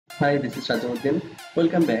Hi, this is Rajamuddin.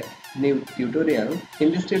 Welcome back. New tutorial.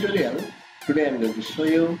 In this tutorial, today I am going to show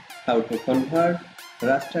you how to convert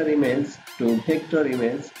raster image to vector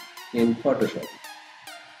image in Photoshop.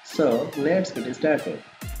 So let's get started.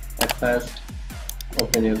 At first,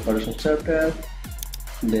 open your Photoshop software,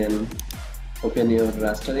 then open your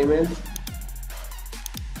raster image.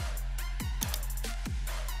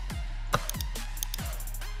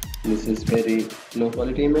 This is very low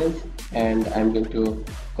quality image and I'm going to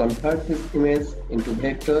convert this image into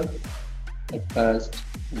vector. At first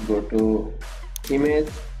go to image,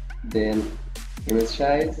 then image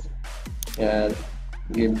size, and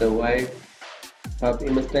give the width of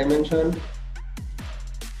image dimension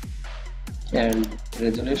and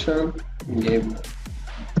resolution, give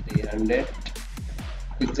 300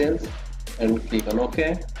 pixels and click on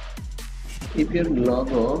OK. If your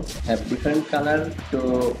logo have different color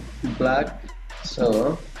to black,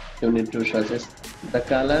 so you need to suggest the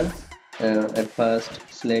color. At first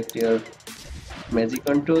select your magic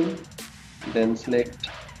tool, then select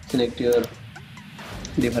your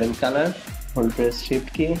different color, hold press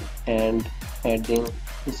shift key and adding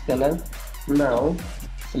this color. Now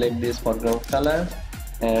select this foreground color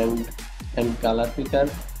and color picker,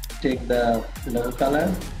 take the logo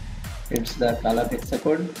color, it's the color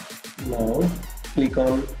hexacode. Now click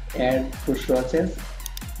on add to swatches,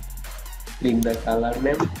 click the color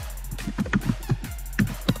name.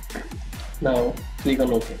 Now click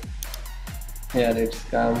on OK. Here it's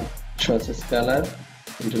come swatches color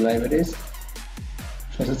into libraries.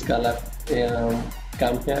 Swatches color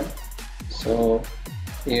come here. So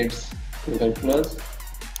it's, you can close.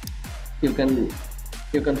 You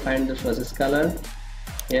can find the swatches color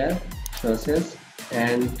here, swatches,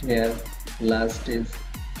 and here last is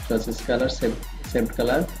swatches color, saved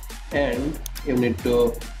color, and you need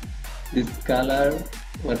to this color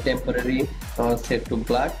temporary set to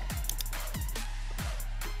black.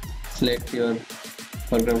 Select your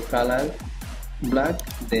foreground color black,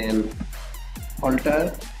 then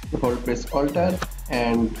alter, hold press alter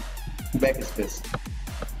and backspace,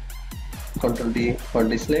 Ctrl D for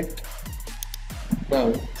deselect.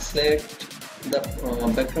 Now select the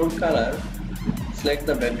background color, select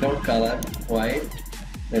the background color white,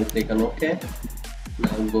 then click on OK.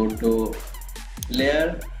 Now go to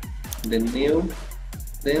layer, then new,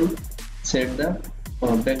 then set the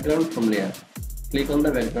background from layer. Click on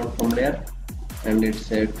the background from layer and it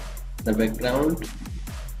set the background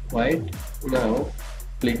white. Now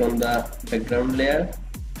click on the background layer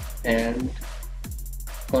and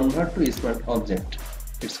convert to smart object.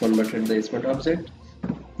 It's converted the smart object.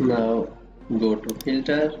 Now go to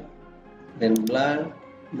filter, then blur,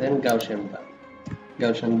 then Gaussian blur.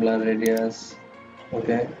 Gaussian blur radius,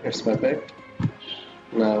 okay, it's perfect.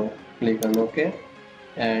 Now click on OK,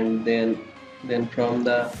 and then from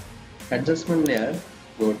the adjustment layer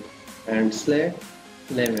go and select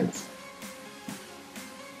levels.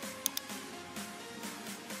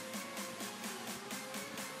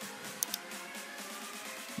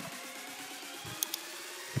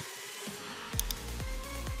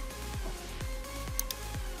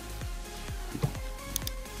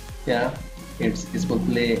 Yeah, it's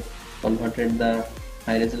smoothly converted the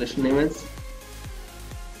high resolution image.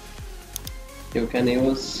 You can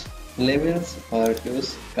use levels or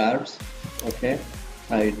use curves. Okay,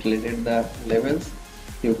 I deleted the levels.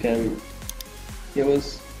 You can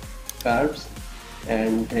use curves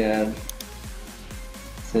and here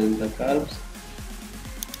change the curves.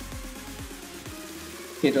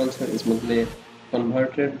 It also smoothly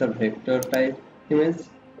converted the vector type image.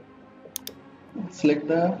 Select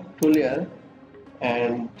the tool layer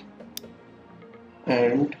and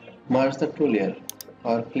merge the tool layer,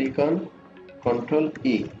 or click on Ctrl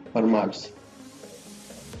E for merge.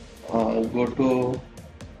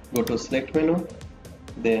 Go to select menu,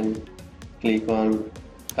 then click on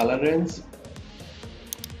color range,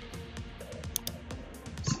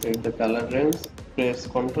 select the color range, press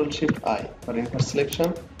Ctrl Shift I for inverse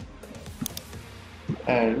selection,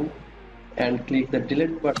 and click the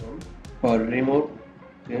delete button for remove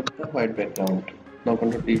the white background. Now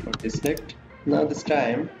Ctrl D for deselect. Now this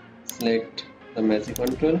time select the magic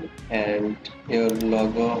tool and your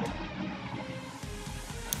logo.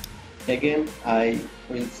 Again I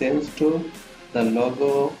will change to the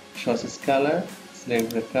logo swatches color.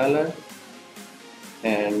 Select the color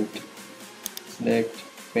and select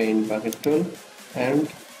paint bucket tool and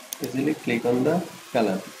easily click on the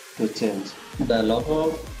color to change the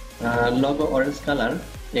logo orange color.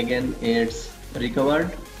 Again it's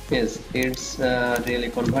recovered. Yes, it's really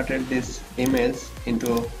converted this image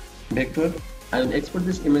into vector. I will export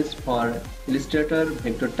this image for Illustrator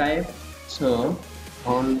vector type. So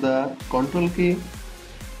hold the Ctrl key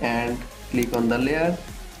and click on the layer,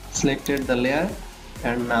 selected the layer,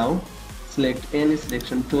 and now select any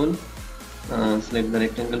selection tool, select the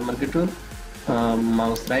rectangle marquee tool,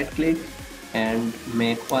 mouse right click and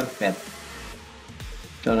make work path,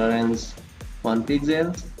 tolerance 1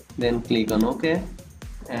 pixel, then click on OK,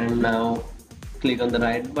 and now click on the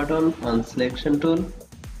right button on selection tool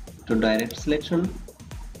to direct selection,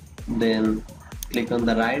 then click on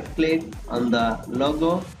the right click on the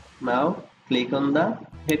logo. Now click on the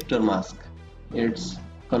vector mask. It's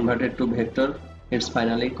converted to vector. It's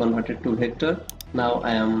finally converted to vector. Now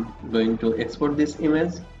I am going to export this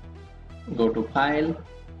image. Go to file,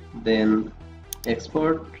 then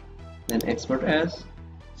export, then export as,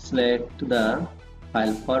 select the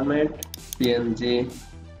file format PNG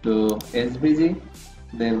to SVG,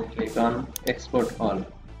 then click on export all,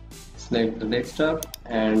 select the desktop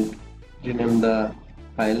and rename the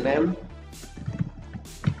file name.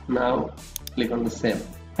 Now click on the save,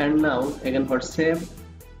 and now again for save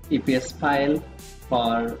EPS file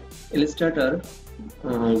for Illustrator,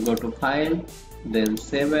 go to file, then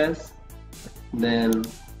save as, then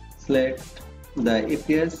select the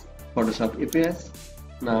EPS, Photoshop EPS.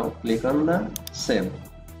 Now click on the save,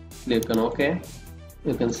 click on OK.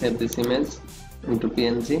 You can save this image into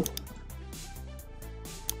PNG.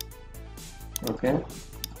 Okay.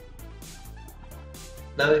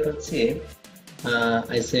 Now you can see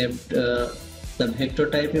I saved the vector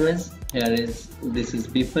type image. This is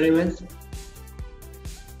before image,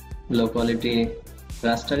 low quality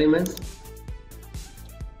raster image,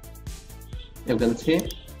 you can see,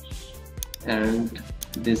 and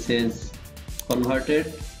this is converted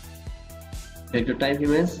vector type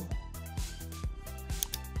image.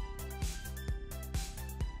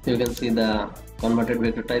 You can see the converted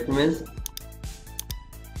vector type image,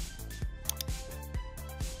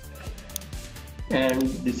 and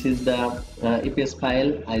this is the EPS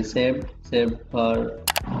file I saved for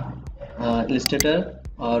Illustrator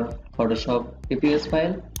or Photoshop EPS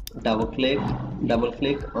file. Double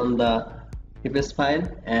click on the EPS file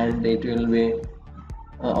and it will be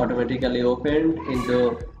automatically opened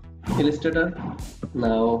into Illustrator.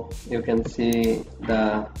 Now you can see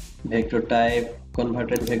the vector type,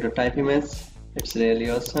 converted vector type image. It's really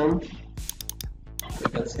awesome. You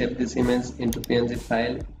can save this image into PNG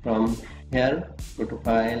file from here. Go to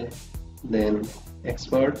file, then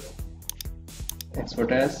export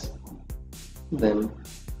as, then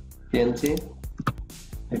PNG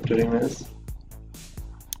vector image.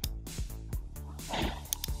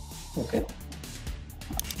 Okay.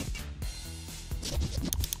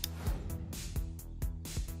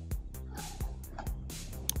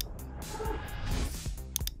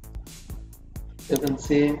 You can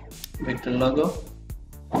see vector logo.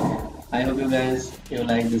 I hope you guys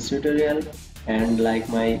like this tutorial and like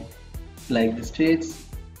these tricks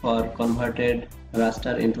for converted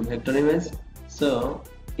raster into vector image. So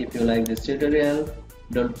if you like this tutorial,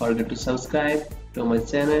 don't forget to subscribe to my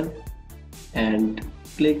channel and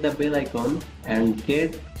click the bell icon and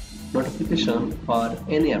get notification for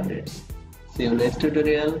any updates. See you next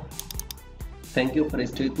tutorial. Thank you for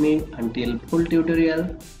staying with me until full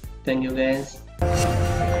tutorial. Thank you guys.